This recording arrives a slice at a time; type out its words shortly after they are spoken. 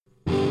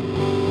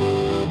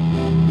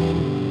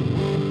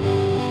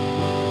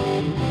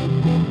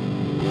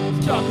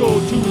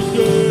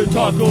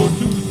Taco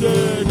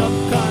Tuesday, not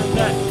the kind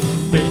that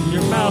spit in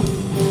your mouth,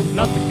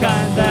 not the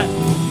kind that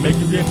make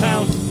you get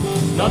pounced,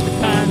 not the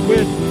kind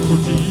with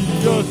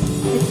tortillas.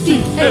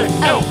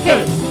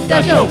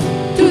 Taco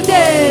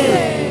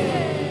Tuesday!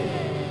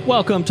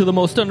 Welcome to the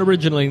most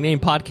unoriginally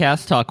named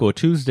podcast, Taco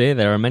Tuesday.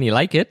 There are many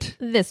like it.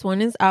 This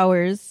one is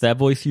ours. That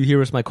voice you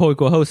hear is my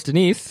co-host,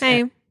 Denise.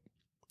 Hey.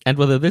 And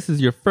whether this is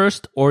your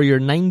first or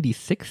your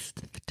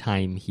 96th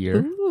time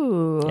here.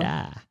 Ooh.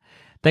 Yeah.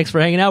 Thanks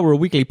for hanging out. We're a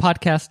weekly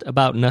podcast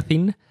about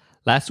nothing.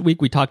 Last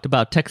week we talked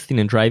about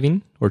texting and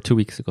driving, or 2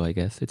 weeks ago, I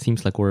guess. It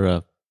seems like we're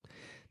a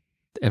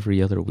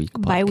every other week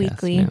podcast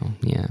bi-weekly now.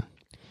 Yeah.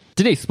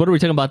 Denise, what are we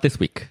talking about this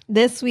week?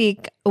 This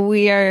week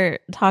we are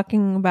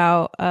talking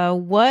about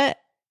what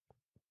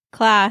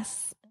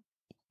class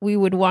we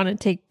would want to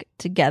take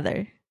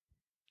together.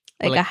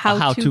 Like a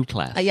how-to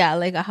class. Yeah,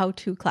 like a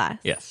how-to class.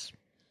 Yes.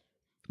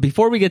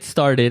 Before we get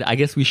started, I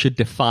guess we should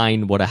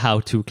define what a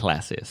how-to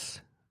class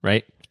is,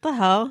 right? What the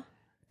hell?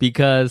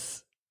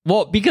 Because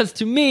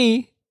to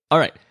me, all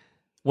right,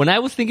 when I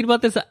was thinking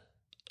about this,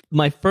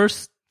 my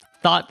first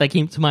thought that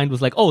came to mind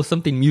was like, oh,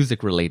 something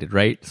music related,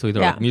 right? So either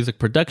like music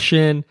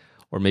production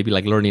or maybe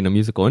like learning a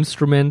musical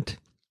instrument,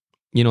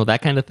 you know,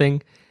 that kind of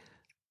thing.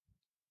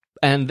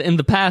 And in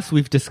the past,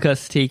 we've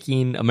discussed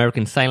taking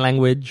American Sign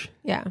Language.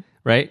 Yeah.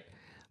 Right?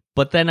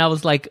 But then I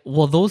was like,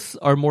 well, those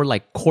are more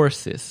like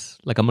courses.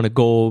 Like I'm going to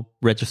go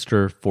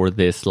register for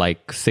this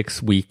like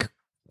 16-week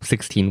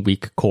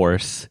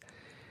course.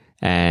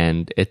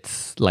 And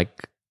it's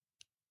like,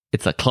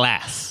 it's a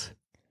class.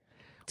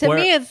 To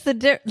me, it's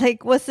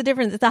like, what's the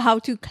difference? It's a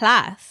how-to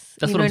class.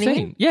 That's what I'm saying.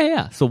 I mean?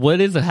 Yeah. So what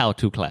is a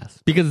how-to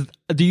class? Because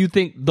do you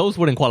think those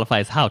wouldn't qualify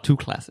as how-to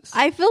classes?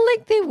 I feel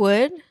like they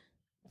would.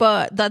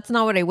 But that's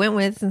not what I went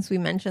with since we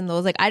mentioned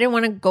those. Like, I didn't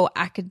want to go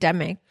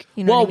academic.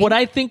 You know what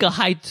I think a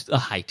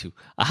how-to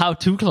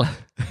class.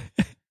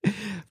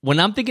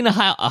 When I'm thinking of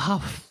what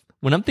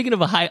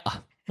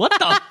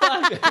the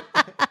fuck?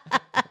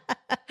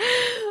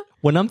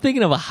 When I'm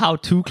thinking of a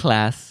how-to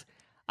class,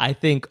 I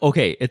think,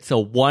 okay, it's a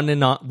one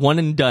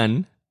and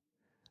done.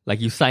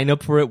 Like you sign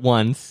up for it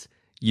once,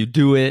 you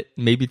do it.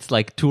 Maybe it's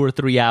like 2 or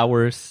 3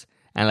 hours,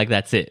 and like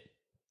that's it.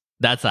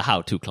 That's a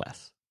how-to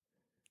class.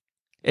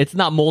 It's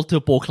not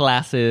multiple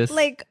classes.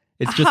 Like,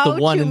 it's just the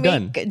one and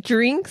done.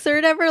 Drinks or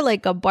whatever,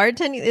 like a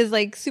bartending is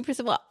like super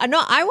simple. No,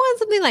 I want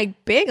something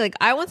like big. Like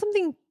I want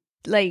something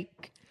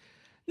like.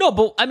 No,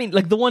 but I mean,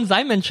 like the ones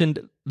I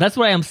mentioned. That's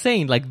what I'm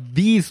saying. Like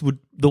the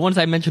ones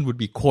I mentioned would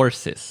be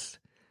courses.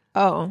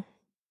 Oh.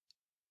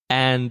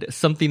 And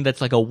something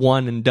that's like a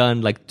one and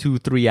done, like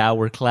 2-3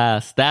 hour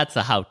class. That's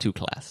a how-to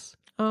class.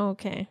 Oh,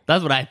 okay.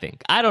 That's what I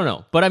think. I don't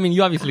know. But I mean,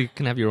 you obviously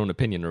can have your own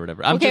opinion or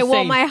whatever. I'm okay, just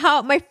well,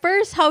 saying, my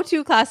first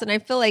how-to class, and I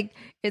feel like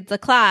it's a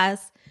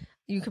class,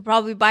 you could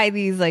probably buy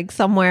these like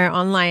somewhere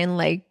online,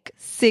 like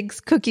 6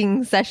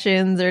 cooking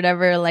sessions or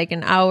whatever, like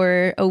an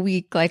hour a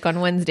week, like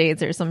on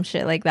Wednesdays or some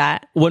shit like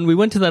that. When we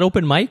went to that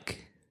open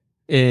mic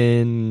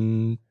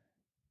in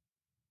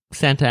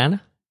Santa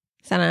Ana?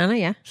 Santa Ana,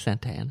 yeah.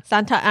 Santa Ana.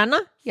 Santa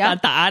Ana? Yeah.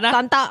 Santa Ana?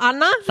 Santa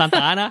Ana? Santa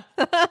Ana.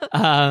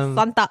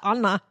 Santa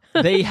Ana.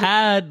 They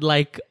had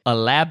like a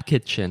lab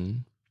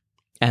kitchen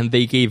and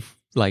they gave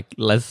like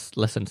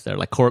lessons there,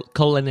 like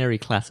culinary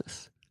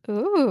classes.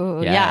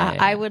 Ooh, yeah.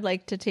 I would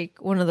like to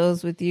take one of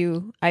those with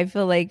you. I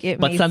feel like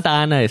But Santa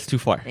Ana is too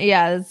far.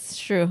 Yeah, that's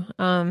true.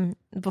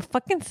 But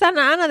fucking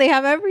Santa Ana, they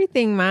have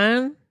everything,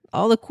 man.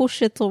 All the cool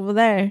shit's over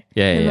there.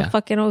 In the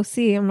fucking OC,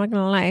 I'm not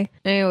gonna lie.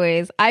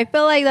 Anyways, I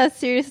feel like that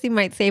seriously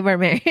might save our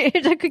marriage,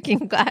 a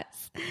cooking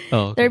class. Oh,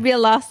 okay. There'd be a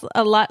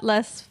lot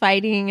less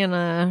fighting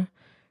and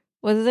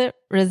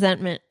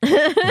resentment.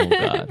 Oh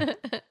God.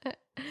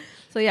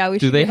 So yeah, we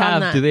should.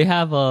 Do they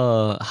have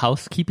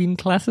housekeeping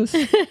classes?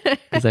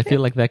 Because I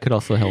feel like that could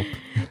also help.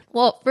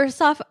 Well,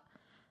 first off,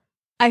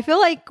 I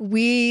feel like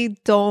we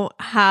don't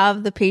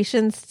have the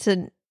patience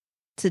to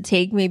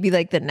take maybe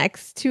like the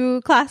next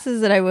 2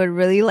 classes that I would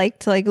really like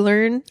to like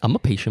learn. I'm a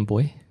patient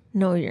boy.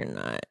 No, you're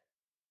not.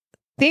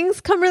 Things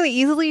come really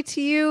easily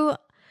to you.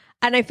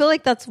 And I feel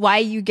like that's why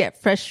you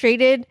get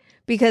frustrated,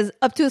 because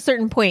up to a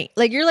certain point,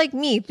 like you're like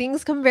me,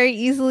 things come very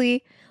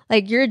easily.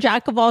 Like you're a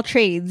jack of all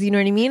trades, you know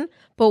what I mean?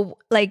 But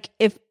like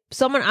if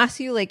someone asks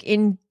you like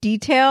in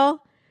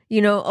detail,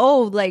 you know,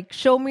 oh, like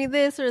show me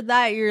this or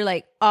that, you're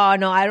like, oh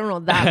no, I don't know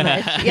that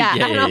much. Yeah.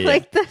 And I'm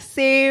like the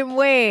same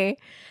way.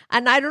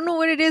 And I don't know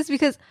what it is,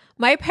 because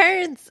my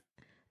parents,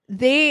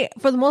 they,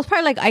 for the most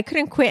part, like I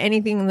couldn't quit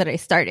anything that I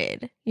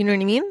started. You know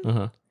what I mean?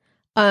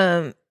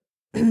 Uh-huh.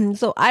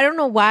 So I don't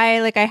know why,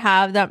 like I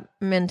have that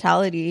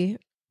mentality.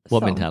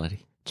 What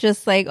mentality?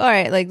 Just like, all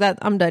right, like that,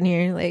 I'm done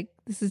here. Like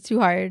this is too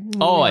hard.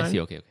 Oh, I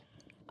see. Okay.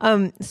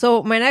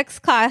 So my next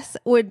class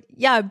would,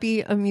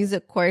 be a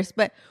music course,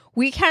 but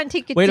we can't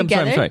take it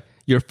together. Wait, I'm sorry.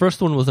 Your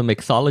first one was a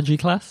mixology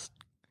class?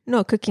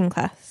 No, cooking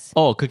class.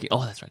 Oh, cooking.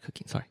 Oh, that's right.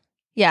 Cooking. Sorry.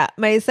 Yeah,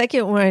 my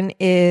second one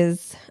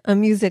is a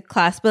music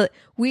class, but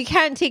we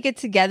can't take it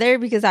together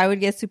because I would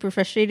get super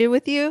frustrated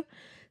with you.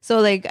 So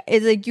like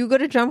it's like you go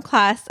to drum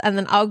class and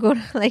then I'll go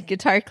to like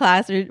guitar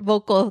class or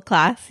vocal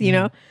class, you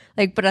know,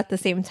 like but at the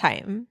same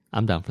time.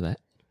 I'm down for that.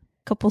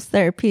 Couples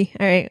therapy.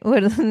 All right,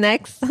 what is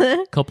next?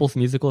 Couples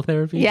musical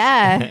therapy?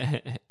 Yeah.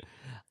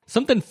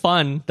 Something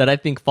fun that I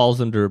think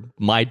falls under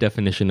my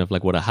definition of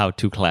like what a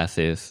how-to class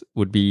is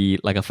would be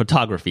like a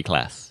photography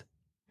class.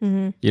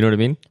 You know what I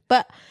mean?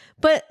 But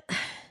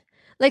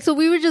like, so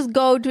we would just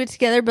go do it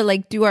together, but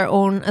like do our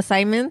own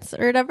assignments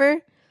or whatever.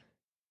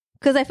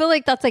 Because I feel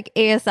like that's like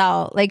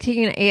ASL, like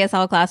taking an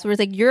ASL class where it's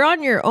like you're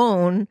on your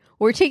own.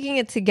 We're taking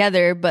it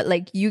together, but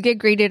like you get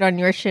graded on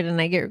your shit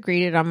and I get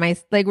graded on my,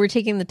 like we're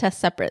taking the test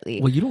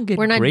separately. Well, you don't get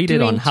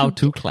graded on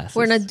how-to classes.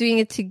 We're not doing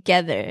it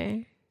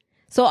together.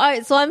 So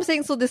I'm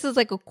saying, so this is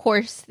like a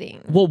course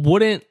thing. Well,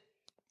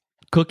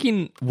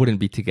 cooking wouldn't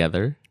be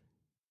together?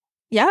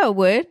 Yeah, it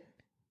would.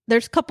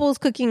 There's couples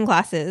cooking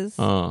classes.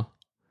 Well,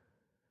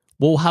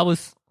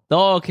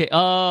 okay.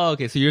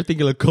 So you're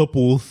thinking of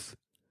couples.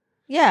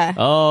 Yeah.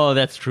 Oh,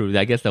 that's true.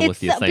 I guess that was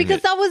the assignment.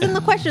 Because that was in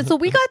the question. So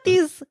we got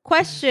these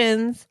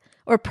questions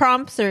or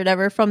prompts or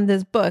whatever from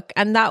this book,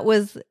 and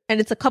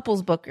it's a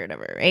couples book or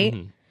whatever, right?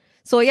 Mm-hmm.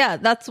 So yeah,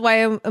 that's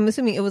why I'm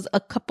assuming it was a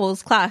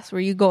couples class where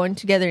you go in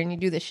together and you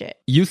do the shit.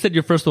 You said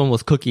your first one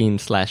was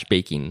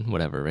cooking/baking,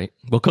 whatever, right?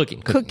 Well,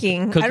 cooking.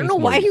 I don't know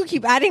why you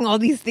keep adding all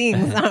these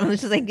things. I'm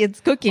just like,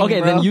 it's cooking.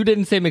 Okay, bro. Then you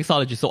didn't say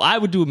mixology. So I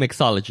would do a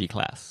mixology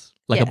class,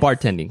 like a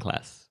bartending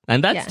class.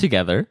 And that's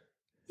together.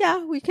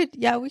 Yeah, we could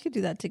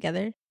do that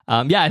together.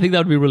 I think that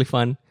would be really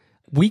fun.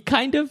 We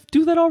kind of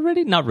do that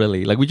already. Not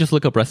really. Like we just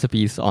look up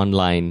recipes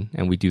online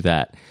and we do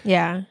that.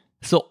 Yeah.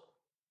 So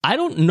I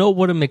don't know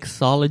what a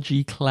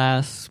mixology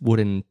class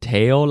would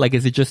entail. Like,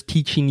 is it just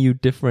teaching you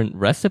different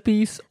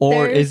recipes?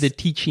 Or is it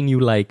teaching you,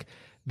 like,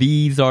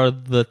 these are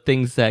the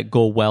things that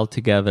go well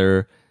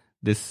together?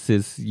 This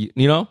is, you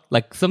know,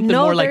 like something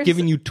more like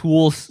giving you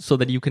tools so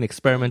that you can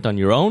experiment on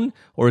your own?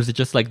 Or is it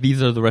just like,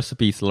 these are the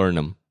recipes, learn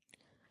them?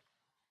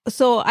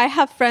 So I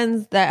have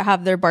friends that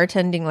have their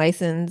bartending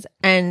license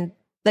and,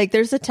 like,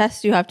 there's a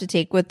test you have to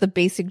take with the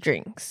basic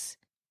drinks.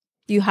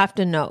 You have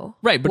to know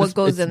what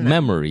goes in them.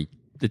 Memory.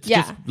 It's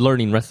just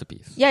learning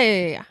recipes.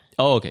 Yeah.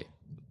 Oh, okay.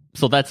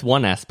 So that's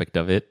one aspect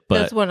of it. But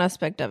that's one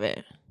aspect of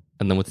it.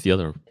 And then what's the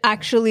other?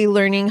 Actually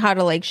learning how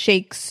to like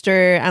shake,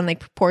 stir, and like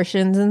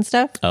proportions and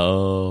stuff.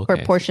 Oh, okay. Or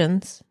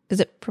portions. Is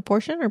it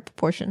proportion or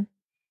proportion?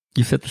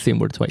 You said the same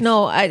word twice.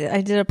 No,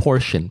 I did a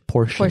portion.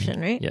 Portion,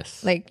 right?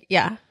 Yes. Like,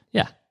 yeah.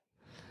 Yeah.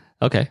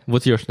 Okay.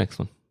 What's your next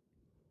one?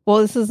 Well,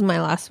 this is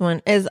my last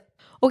one.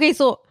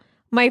 So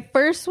my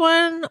first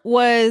one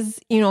was,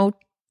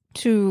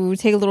 to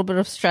take a little bit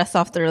of stress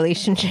off the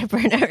relationship or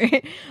whatever.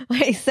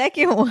 My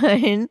second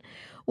one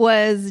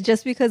was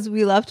just because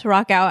we love to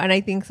rock out and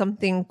I think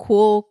something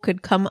cool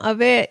could come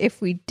of it if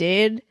we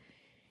did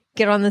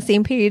get on the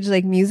same page,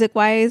 like music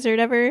wise or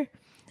whatever.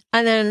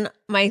 And then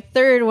my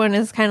third one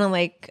is kind of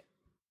like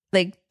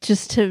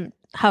just to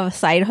have a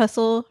side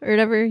hustle or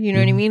whatever, you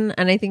know what I mean?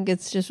 And I think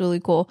it's just really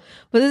cool.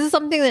 But this is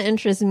something that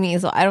interests me,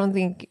 so I don't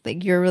think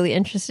like you're really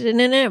interested in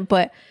it,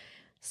 but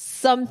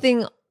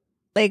something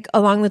like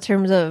along the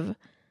terms of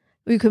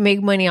we could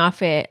make money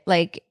off it,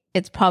 like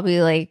it's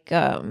probably like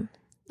a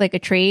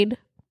trade,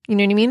 you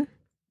know what I mean?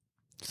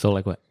 So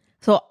like what?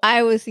 So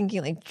I was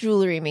thinking like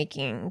jewelry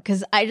making,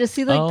 because I just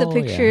see like the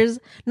pictures,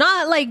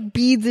 not like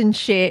beads and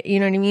shit, you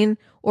know what I mean?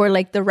 Or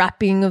like the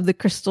wrapping of the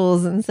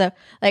crystals and stuff,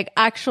 like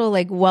actual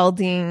like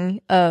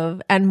welding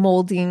of and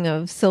molding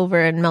of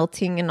silver and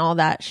melting and all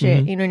that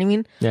shit, you know what I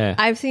mean? Yeah.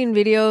 I've seen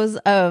videos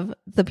of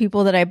the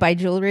people that I buy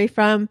jewelry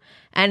from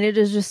and it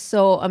is just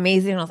so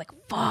amazing. I was like,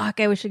 fuck,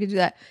 I wish I could do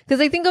that. Because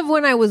I think of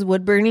when I was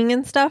wood burning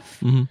and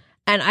stuff.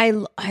 And I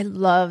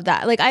love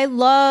that. Like I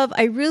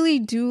really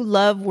do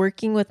love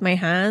working with my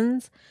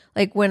hands.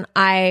 Like when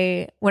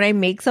I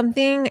make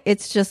something,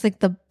 it's just like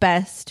the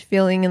best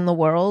feeling in the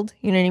world.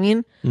 You know what I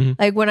mean?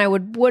 Like when I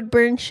would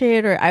burn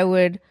shit, or I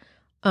would,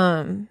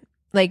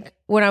 like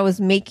when I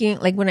was making,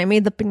 like when I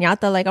made the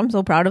piñata, like I'm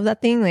so proud of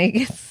that thing. Like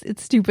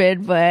it's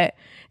stupid, but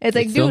it's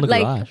like, dude,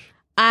 like garage.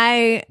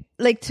 I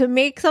like to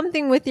make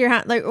something with your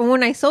hand. Like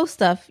when I sew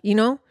stuff, you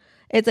know,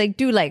 it's like,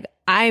 dude, like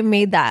I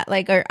made that,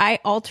 like, or I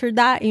altered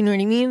that. You know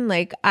what I mean?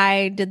 Like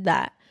I did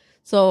that.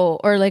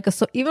 So, or like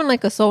even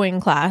like a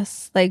sewing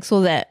class, like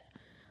so that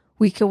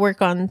we could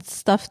work on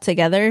stuff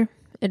together.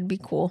 It'd be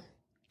cool.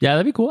 Yeah,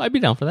 that'd be cool. I'd be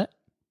down for that.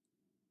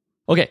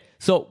 Okay,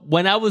 so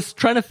when I was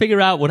trying to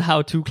figure out what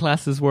how-to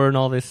classes were and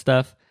all this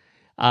stuff,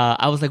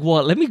 I was like,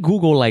 well, let me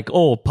Google like,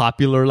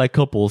 popular like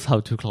couples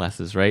how-to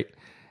classes, right?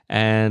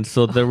 And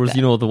so there was,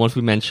 the ones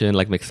we mentioned,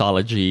 like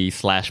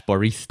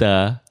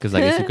mixology/barista, because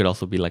I guess you could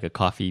also be like a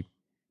coffee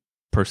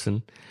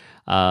person.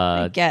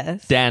 I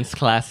guess. Dance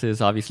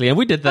classes, obviously. And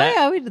we did that. Oh,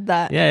 yeah, we did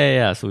that.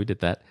 Yeah. So we did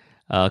that.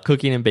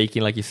 Cooking and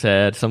baking, like you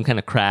said, some kind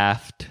of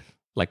craft,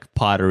 like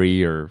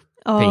pottery or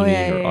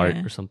painting or art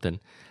or something.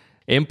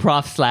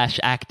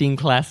 Improv/acting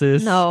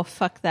classes. No,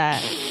 fuck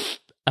that.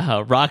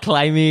 Rock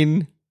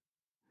climbing.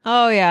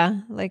 Oh, yeah.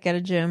 Like at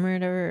a gym or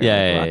whatever.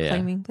 Yeah, rock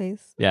climbing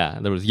place. Yeah,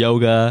 there was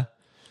yoga.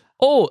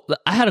 Oh,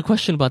 I had a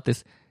question about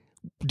this.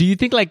 Do you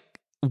think like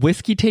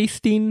whiskey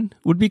tasting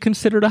would be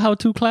considered a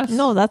how-to class?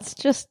 No, that's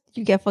just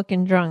you get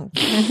fucking drunk.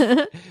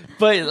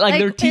 But like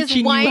they're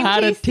teaching you how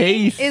to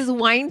taste. Is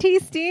wine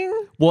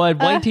tasting? Well, at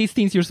wine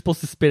tastings, you're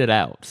supposed to spit it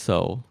out.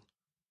 So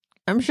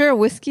I'm sure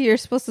whiskey, you're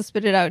supposed to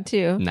spit it out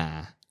too.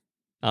 nah.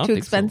 I don't Too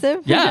think expensive?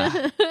 So.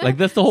 Yeah. Like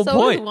that's the whole So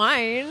point. is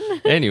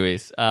wine.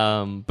 Anyways,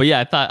 but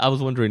yeah, I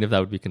was wondering if that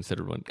would be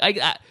considered one.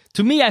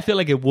 To me, I feel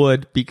like it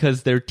would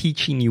because they're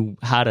teaching you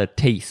how to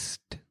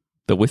taste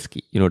the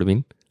whiskey. You know what I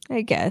mean?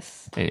 I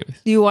guess.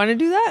 Anyways. Do you want to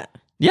do that?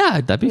 Yeah,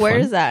 that'd be fun. Where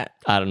is that?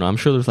 I don't know. I'm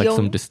sure there's like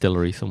some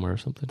distillery somewhere or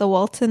something. The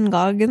Walton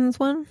Goggins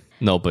one?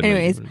 No, but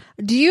anyways,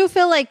 do you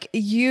feel like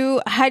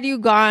had you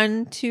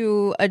gone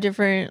to a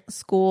different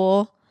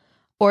school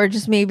or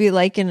just maybe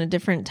like in a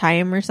different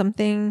time or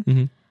something?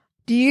 Mm-hmm.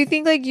 Do you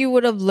think like you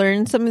would have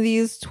learned some of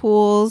these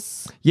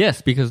tools?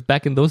 Yes, because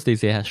back in those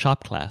days they had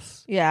shop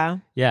class. Yeah.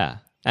 Yeah.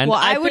 And well,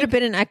 I would have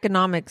been in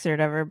economics or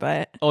whatever,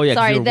 but oh yeah,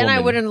 sorry, then I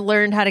wouldn't have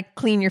learned how to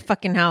clean your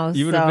fucking house.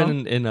 You would have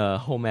been in a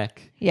home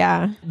ec.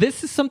 Yeah.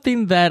 This is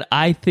something that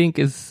I think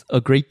is a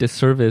great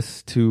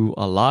disservice to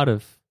a lot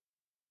of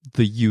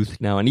the youth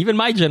now, and even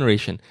my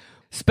generation.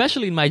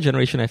 Especially in my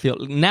generation, I feel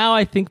now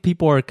I think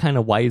people are kind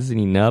of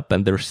wisening up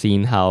and they're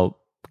seeing how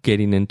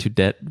getting into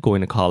debt, going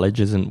to college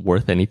isn't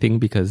worth anything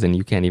because then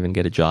you can't even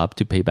get a job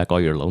to pay back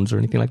all your loans or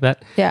anything like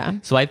that. Yeah.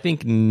 So I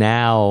think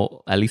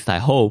now, at least I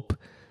hope,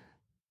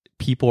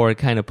 people are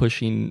kind of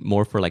pushing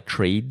more for like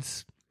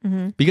trades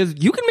because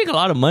you can make a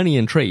lot of money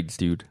in trades,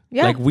 dude.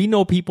 Yeah. Like we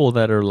know people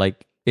that are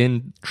like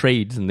in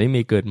trades and they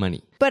make good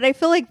money. But I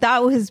feel like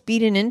that was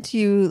beaten into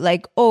you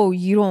like, oh,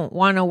 you don't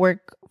want to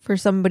work for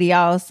somebody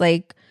else,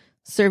 like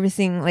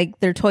servicing like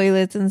their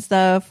toilets and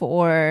stuff,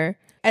 or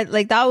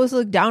like that was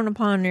looked down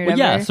upon or whatever.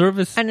 Well, yeah,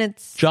 service and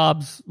it's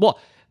jobs. Well,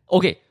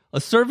 okay, a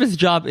service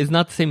job is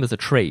not the same as a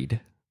trade.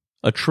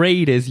 A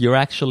trade is you're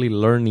actually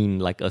learning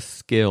like a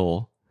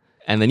skill,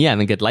 and then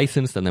get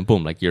licensed, and then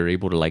boom, like you're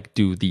able to like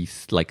do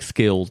these like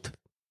skilled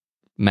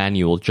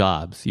manual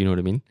jobs. You know what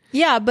I mean?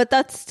 Yeah, but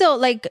that's still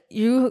like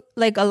you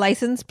like a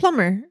licensed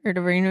plumber or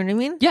whatever. You know what I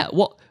mean? Yeah.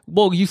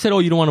 Well, you said, oh,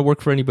 you don't want to work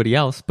for anybody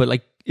else, but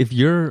like if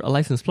you're a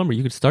licensed plumber,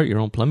 you could start your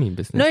own plumbing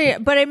business. No, yeah,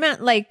 but I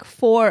meant like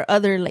for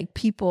other like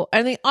people.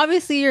 I mean,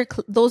 obviously,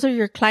 those are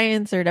your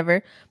clients or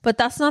whatever. But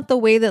that's not the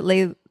way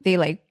that they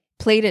like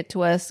played it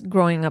to us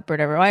growing up or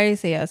whatever. Why I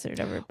say us or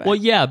whatever? But. Well,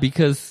 yeah,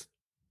 because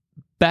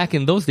back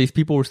in those days,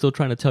 people were still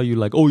trying to tell you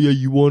like, oh yeah,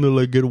 you want to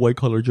like get a white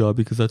collar job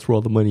because that's where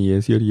all the money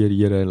is, yada yada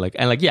yada, and like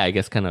yeah, I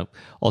guess kind of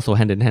also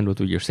hand in hand with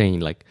what you're saying,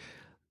 like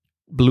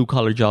blue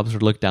collar jobs are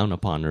looked down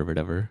upon or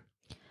whatever.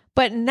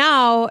 But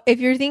now,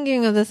 if you're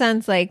thinking of the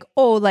sense like,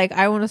 oh, like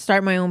I want to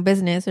start my own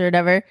business or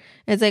whatever,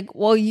 it's like,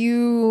 well,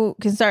 you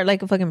can start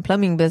like a fucking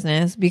plumbing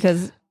business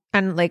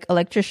and like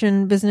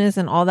electrician business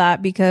and all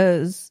that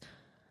because.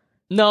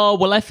 No,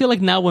 well, I feel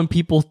like now when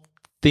people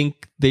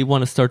think they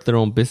want to start their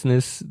own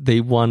business,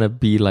 they want to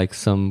be like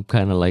some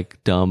kind of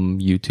like dumb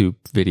YouTube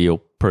video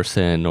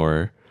person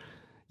or,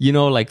 you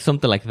know, like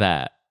something like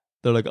that.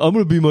 They're like, I'm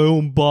going to be my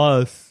own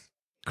boss,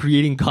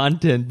 creating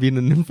content, being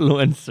an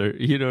influencer.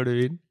 You know what I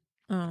mean?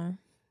 Oh.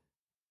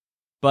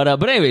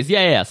 But anyways,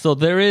 yeah. So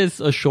there is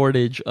a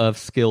shortage of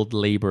skilled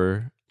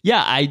labor.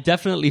 Yeah, I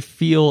definitely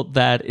feel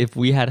that if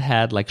we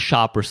had like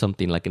shop or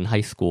something like in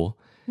high school,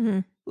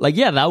 like,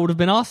 yeah, that would have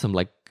been awesome.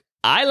 Like,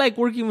 I like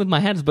working with my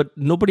hands, but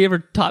nobody ever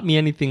taught me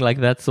anything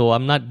like that, so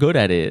I'm not good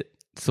at it.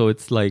 So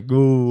it's like, oh,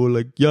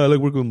 like, yeah, I like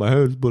working with my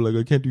hands, but like,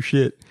 I can't do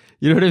shit.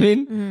 You know what I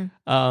mean?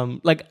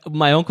 Like,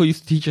 my uncle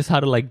used to teach us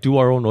how to like do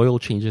our own oil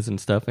changes and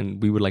stuff,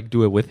 and we would like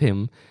do it with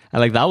him.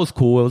 And like, that was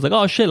cool. I was like,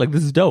 oh shit, like,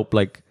 this is dope.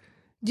 Like,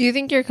 do you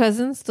think your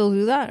cousins still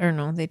do that or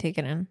no? They take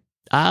it in?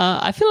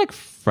 I feel like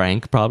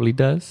Frank probably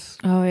does.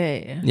 Oh,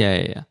 yeah.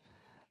 Yeah.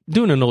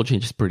 Doing an oil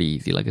change is pretty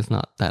easy. Like, it's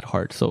not that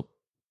hard. So,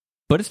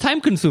 but it's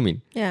time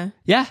consuming. Yeah.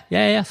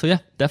 So yeah,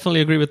 definitely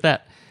agree with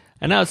that.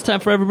 And now it's time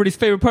for everybody's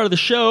favorite part of the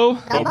show.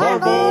 The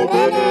Marvel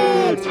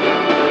Minute!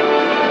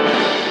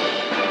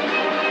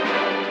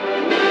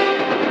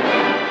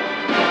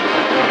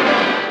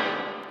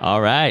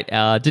 All right.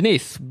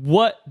 Denise,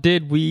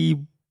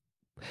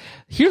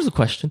 here's a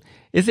question.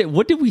 Is it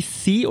what did we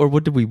see or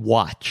what did we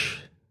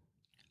watch?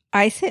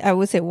 I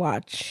would say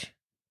watch.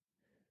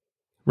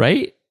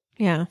 Right?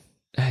 Yeah.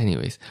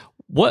 Anyways,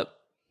 what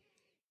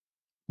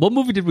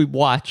movie did we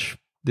watch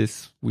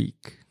this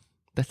week?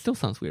 That still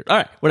sounds weird. All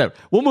right, whatever.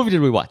 What movie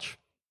did we watch?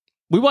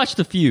 We watched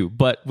a few,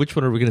 but which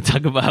one are we going to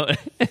talk about?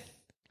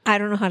 I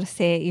don't know how to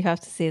say it. You have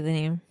to say the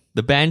name.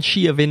 The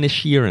Banshee of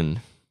Inisherin.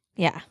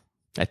 Yeah.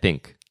 I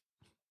think.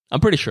 I'm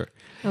pretty sure.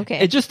 Okay.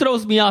 It just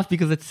throws me off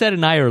because it's set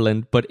in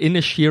Ireland, but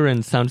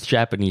Inisherin sounds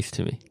Japanese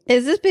to me.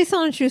 Is this based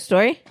on a true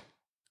story?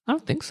 I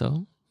don't think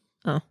so.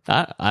 Oh.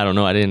 I don't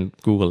know. I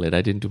didn't Google it.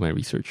 I didn't do my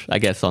research. I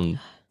guess on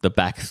the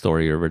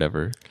backstory or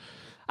whatever.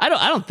 I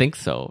don't think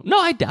so. No,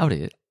 I doubt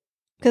it.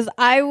 Because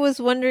I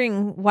was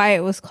wondering why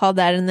it was called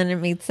that, and then it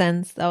made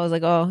sense. I was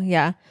like, oh,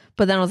 yeah.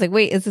 But then I was like,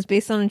 wait, is this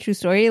based on a true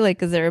story?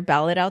 Like, is there a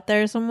ballad out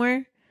there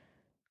somewhere?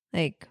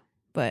 Like,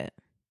 but...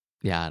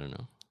 Yeah, I don't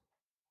know.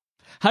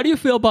 How do you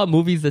feel about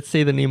movies that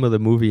say the name of the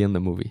movie in the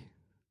movie?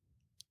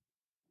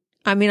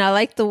 I mean, I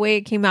like the way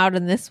it came out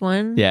in this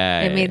one.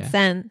 Yeah. It made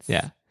sense.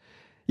 Yeah.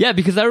 Yeah,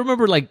 because I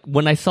remember like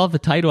when I saw the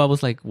title, I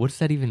was like, what does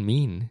that even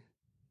mean?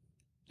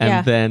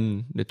 And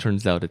then it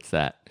turns out it's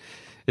that.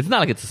 It's not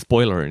like it's a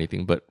spoiler or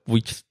anything, but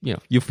we just,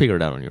 you figure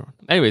it out on your own.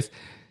 Anyways,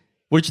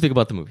 what did you think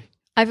about the movie?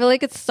 I feel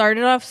like it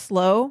started off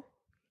slow.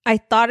 I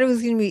thought it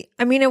was going to be,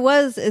 I mean, it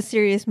was a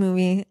serious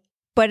movie,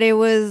 but it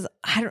was,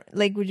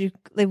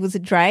 was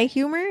it dry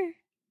humor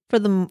for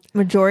the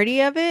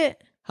majority of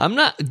it? I'm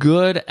not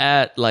good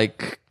at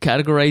like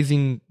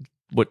categorizing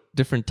what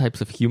different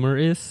types of humor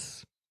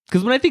is.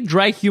 Because when I think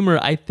dry humor,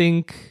 I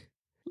think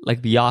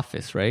like The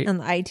Office, right? And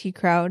the IT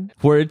Crowd.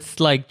 Where it's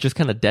like just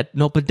kind of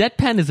no, but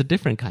deadpan is a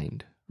different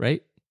kind,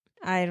 right?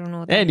 I don't know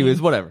what that Anyways,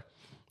 means. whatever.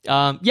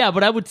 Yeah,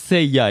 but I would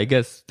say, I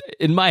guess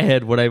in my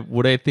head, what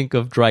I think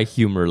of dry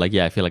humor, like,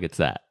 I feel like it's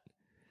that.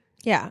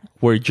 Yeah.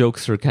 Where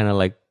jokes are kind of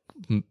like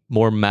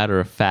more matter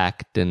of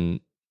fact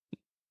and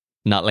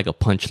not like a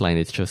punchline.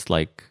 It's just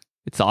like,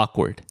 it's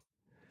awkward.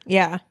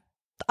 Yeah.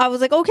 I was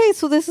like, okay,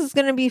 so this is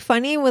going to be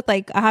funny with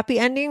like a happy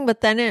ending,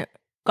 but then it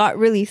got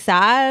really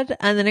sad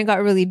and then it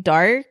got really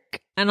dark.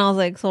 And I was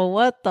like, so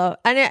what the?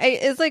 And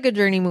it's like a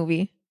journey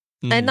movie.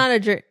 And not a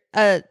journey.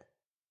 A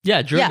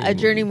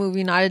journey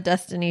movie, not a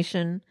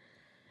destination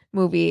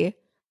movie.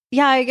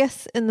 Yeah, I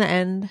guess in the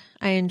end,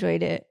 I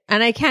enjoyed it.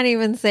 And I can't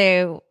even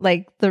say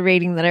like the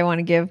rating that I want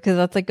to give because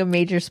that's like a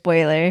major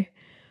spoiler.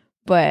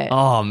 But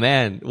oh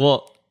man,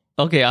 well,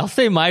 okay, I'll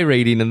say my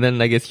rating, and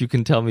then I guess you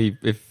can tell me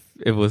if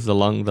it was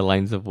along the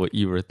lines of what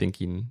you were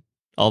thinking.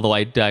 Although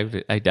I doubt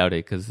it,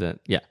 because I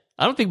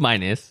don't think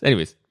mine is.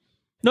 Anyways,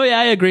 no,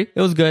 I agree.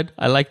 It was good.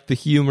 I liked the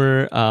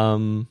humor.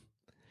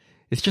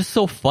 It's just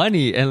so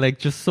funny and like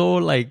just so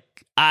like.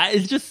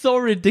 It's just so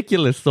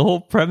ridiculous, the whole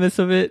premise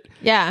of it.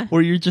 Yeah.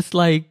 Where you're just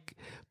like,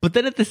 but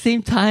then at the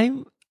same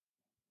time,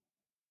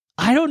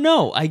 I don't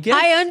know. I guess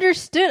I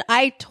understood.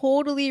 I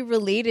totally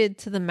related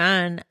to the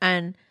man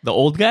and the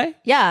old guy.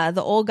 Yeah,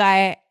 the old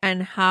guy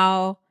and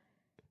how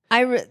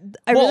I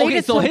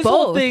related to his both.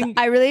 Whole thing,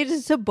 I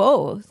related to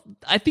both.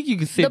 I think you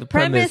could say the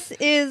premise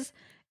is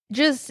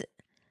just.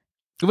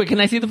 Wait, can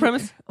I see the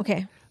premise?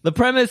 Okay. The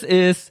premise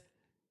is.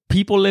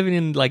 People living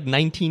in like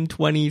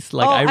 1920s,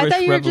 like Irish. I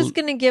thought you were just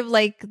gonna give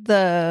like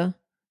the.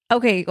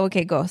 Okay,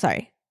 go.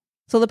 Sorry.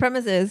 So the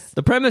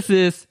premise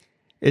is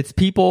it's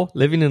people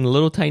living in a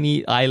little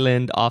tiny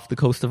island off the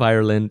coast of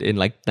Ireland in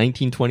like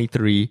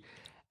 1923,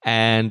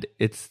 and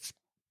it's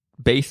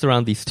based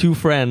around these two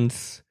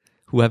friends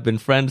who have been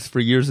friends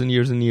for years and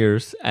years and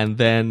years, and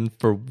then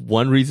for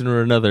one reason or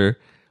another,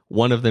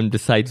 one of them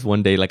decides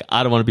one day like,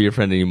 I don't want to be your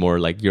friend anymore.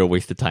 Like you're a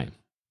waste of time,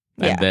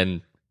 and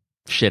then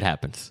shit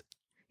happens.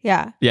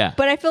 Yeah. Yeah.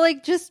 But I feel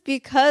like just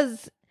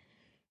because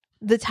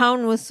the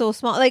town was so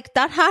small, like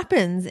that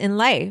happens in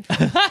life.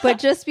 But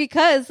just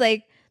because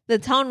like the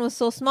town was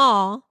so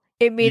small,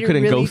 it made you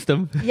couldn't really, ghost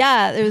them.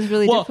 Yeah, it was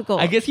really difficult.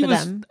 I guess he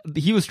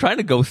was trying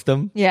to ghost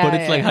them. Yeah.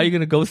 But it's like, how are you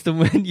gonna ghost them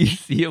when you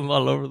see them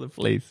all over the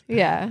place?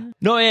 Yeah.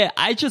 No,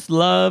 I just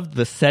loved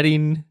the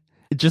setting,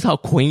 just how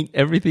quaint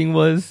everything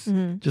was.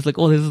 Mm-hmm. Just like,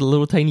 this is a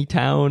little tiny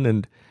town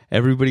and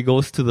everybody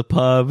goes to the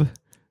pub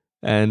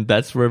and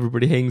that's where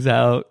everybody hangs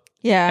out.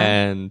 Yeah.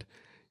 And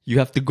you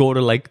have to go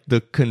to like the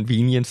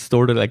convenience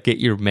store to like get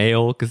your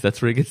mail because that's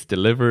where it gets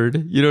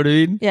delivered. You know what I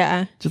mean?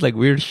 Yeah. Just like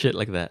weird shit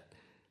like that.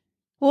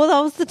 Well,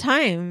 that was the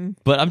time.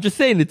 But I'm just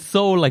saying it's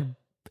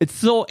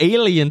so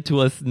alien to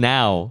us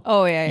now.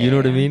 Oh, yeah. You know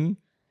what I mean?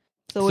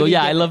 So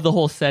I love the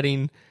whole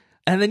setting.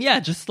 And then,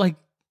 just like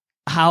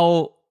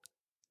how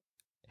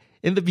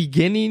in the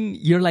beginning,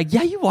 you're like,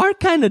 you are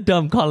kind of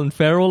dumb, Colin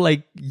Farrell.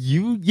 Like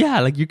you're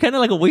kind of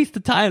like a waste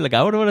of time. Like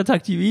I wouldn't want to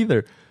talk to you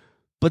either.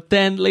 But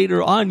then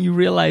later on, you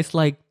realize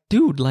like,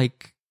 dude,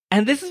 like,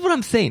 and this is what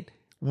I'm saying.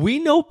 We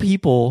know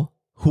people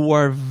who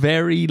are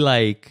very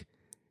like,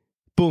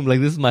 boom, like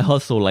this is my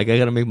hustle. Like I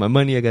got to make my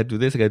money. I got to do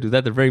this. I got to do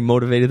that. They're very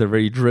motivated. They're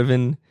very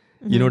driven.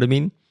 You know what I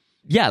mean?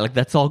 Yeah. Like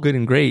that's all good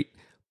and great.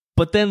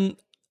 But then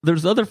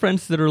there's other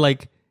friends that are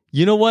like,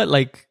 you know what?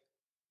 Like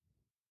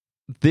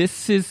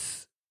this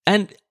is,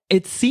 and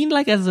it's seen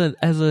like as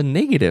a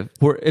negative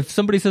where if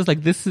somebody says like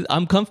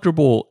I'm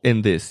comfortable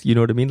in this, you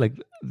know what I mean?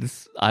 Like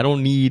this, I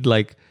don't need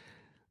like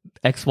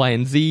X, Y,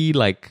 and Z.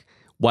 Like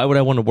why would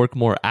I want to work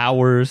more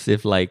hours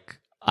if like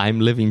I'm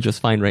living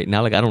just fine right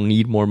now? Like I don't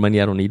need more money.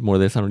 I don't need more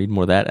this. I don't need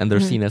more that. And they're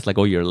seen as like,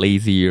 oh, you're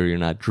lazy or you're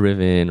not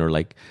driven or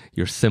like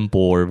you're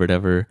simple or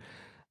whatever.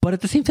 But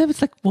at the same time,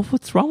 it's like, well,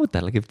 what's wrong with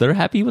that? Like if they're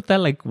happy with that,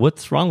 like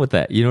what's wrong with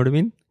that? You know what I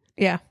mean?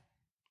 Yeah.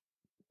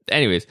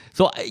 Anyways,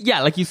 so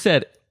like you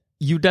said,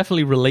 you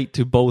definitely relate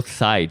to both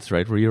sides,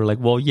 right? Where you're like,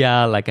 well,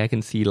 like I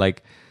can see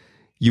like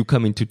you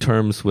coming to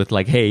terms with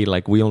like, hey,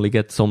 like we only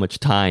get so much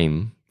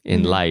time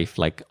in life.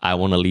 Like I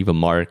want to leave a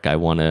mark. I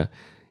want to,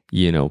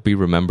 be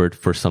remembered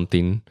for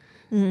something,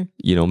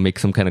 make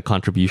some kind of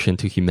contribution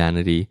to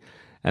humanity.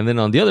 And then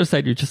on the other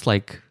side, you're just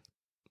like,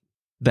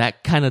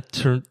 that kind of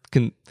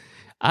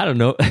I don't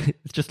know.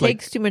 It's just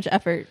takes too much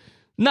effort.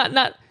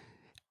 Not,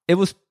 it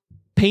was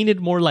painted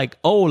more like,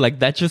 oh, like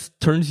that just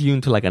turns you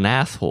into like an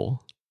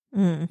asshole.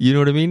 You know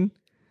what I mean?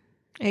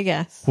 I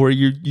guess. Where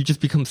you just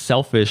become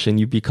selfish and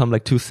you become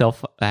like too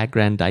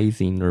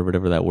self-aggrandizing or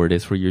whatever that word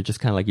is, where you're just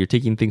kind of like, you're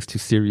taking things too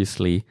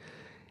seriously.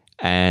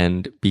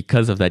 And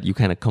because of that, you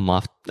kind of come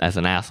off as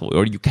an asshole,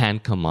 or you can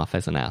come off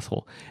as an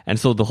asshole. And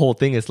so the whole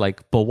thing is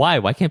like, but why?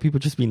 Why can't people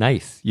just be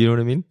nice? You know what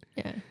I mean?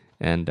 Yeah.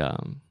 And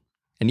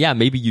yeah,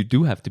 maybe you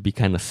do have to be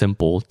kind of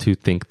simple to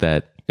think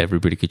that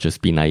everybody could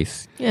just be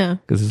nice. Yeah.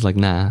 Because it's like,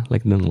 nah,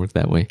 like it doesn't work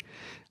that way.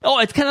 Oh,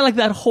 it's kind of like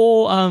that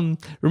whole,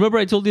 remember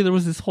I told you there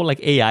was this whole like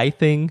AI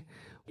thing?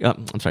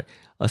 I'm sorry,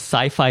 a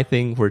sci-fi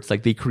thing where it's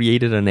like they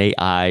created an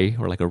AI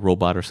or like a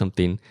robot or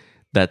something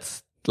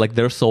that's like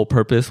their sole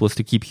purpose was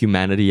to keep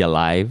humanity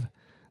alive,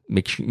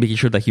 making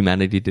sure that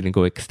humanity didn't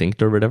go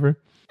extinct or whatever.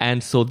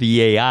 And so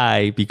the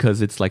AI,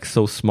 because it's like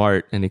so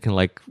smart and it can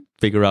like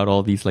figure out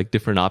all these like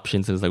different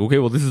options, and it's like, okay,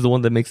 well, this is the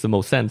one that makes the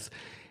most sense.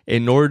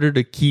 In order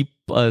to keep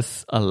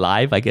us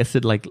alive, I guess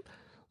it like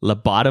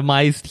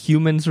lobotomized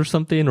humans or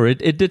something, or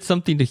it did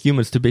something to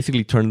humans to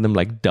basically turn them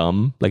like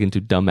dumb, like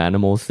into dumb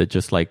animals that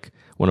just like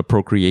want to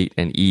procreate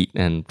and eat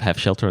and have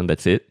shelter, and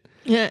that's it.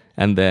 Yeah.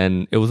 And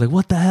then it was like,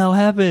 what the hell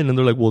happened? And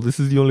they're like, well, this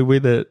is the only way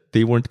that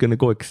they weren't going to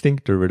go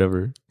extinct or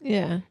whatever.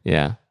 Yeah.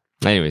 Yeah.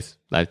 Anyways,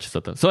 I just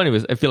thought that. So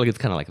anyways, I feel like it's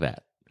kind of like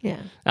that. Yeah.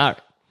 All right.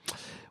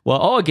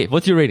 Well, okay.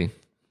 What's your rating?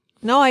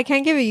 No, I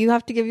can't give it. You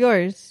have to give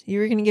yours. You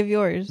were going to give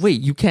yours.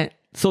 Wait, you can't.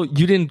 So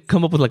you didn't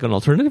come up with like an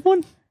alternative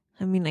one?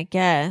 I mean, I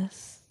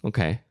guess.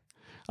 Okay.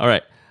 All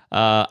right.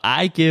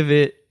 I give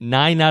it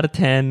 9 out of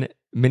 10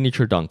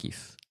 miniature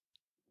donkeys.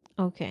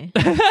 Okay.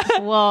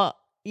 Well,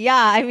 yeah,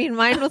 I mean,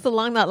 mine was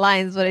along that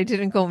lines, but I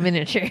didn't go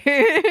miniature.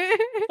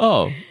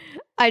 Oh.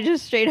 I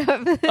just straight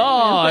up.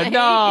 Oh,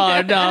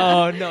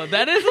 no.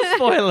 That is a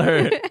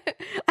spoiler.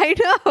 I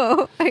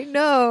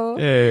know.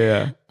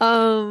 Yeah.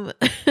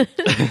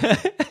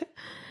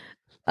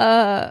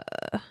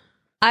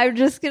 I'm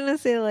just gonna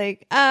say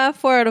like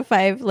 4 out of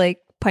 5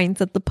 like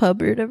pints at the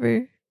pub or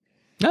whatever.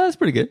 No, that's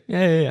pretty good.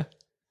 Yeah.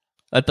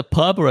 At the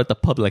pub or at the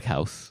public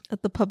house?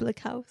 At the public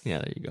house. Yeah,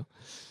 there you go.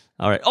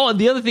 All right. Oh, and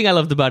the other thing I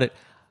loved about it,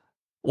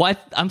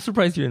 I'm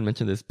surprised you didn't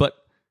mention this, but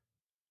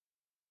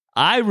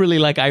I really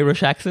like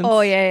Irish accents.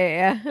 Oh,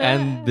 yeah.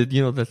 And,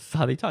 that's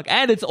how they talk.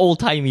 And it's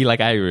old-timey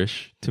like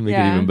Irish to make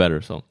it even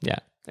better. So, yeah.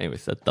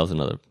 Anyways, that was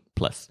another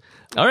plus.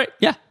 All right.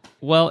 Yeah.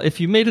 Well, if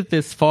you made it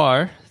this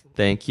far,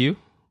 thank you.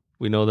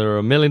 We know there are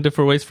a million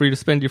different ways for you to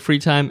spend your free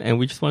time, and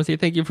we just want to say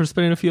thank you for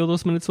spending a few of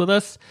those minutes with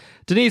us.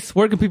 Denise,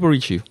 where can people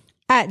reach you?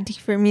 At D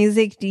for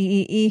Music,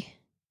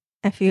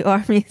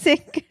 DEEFUR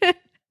Music.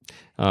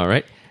 All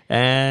right.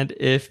 And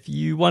if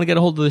you want to get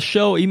a hold of the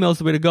show, email is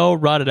the way to go.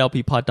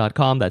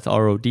 rod@lppod.com. That's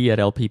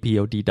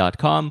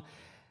ROD@lppod.com.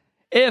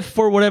 If,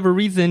 for whatever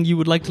reason, you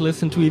would like to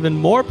listen to even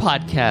more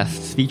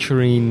podcasts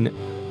featuring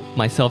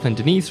myself and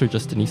Denise, or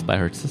just Denise by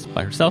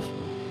herself,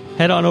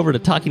 head on over to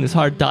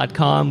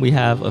talkingishard.com. We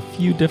have a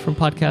few different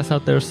podcasts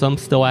out there, some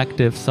still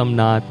active, some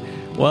not.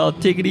 Well,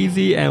 take it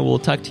easy, and we'll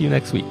talk to you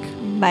next week.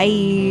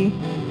 Bye.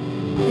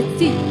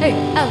 It's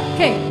TALK,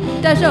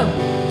 the show,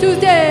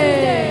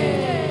 Tuesday!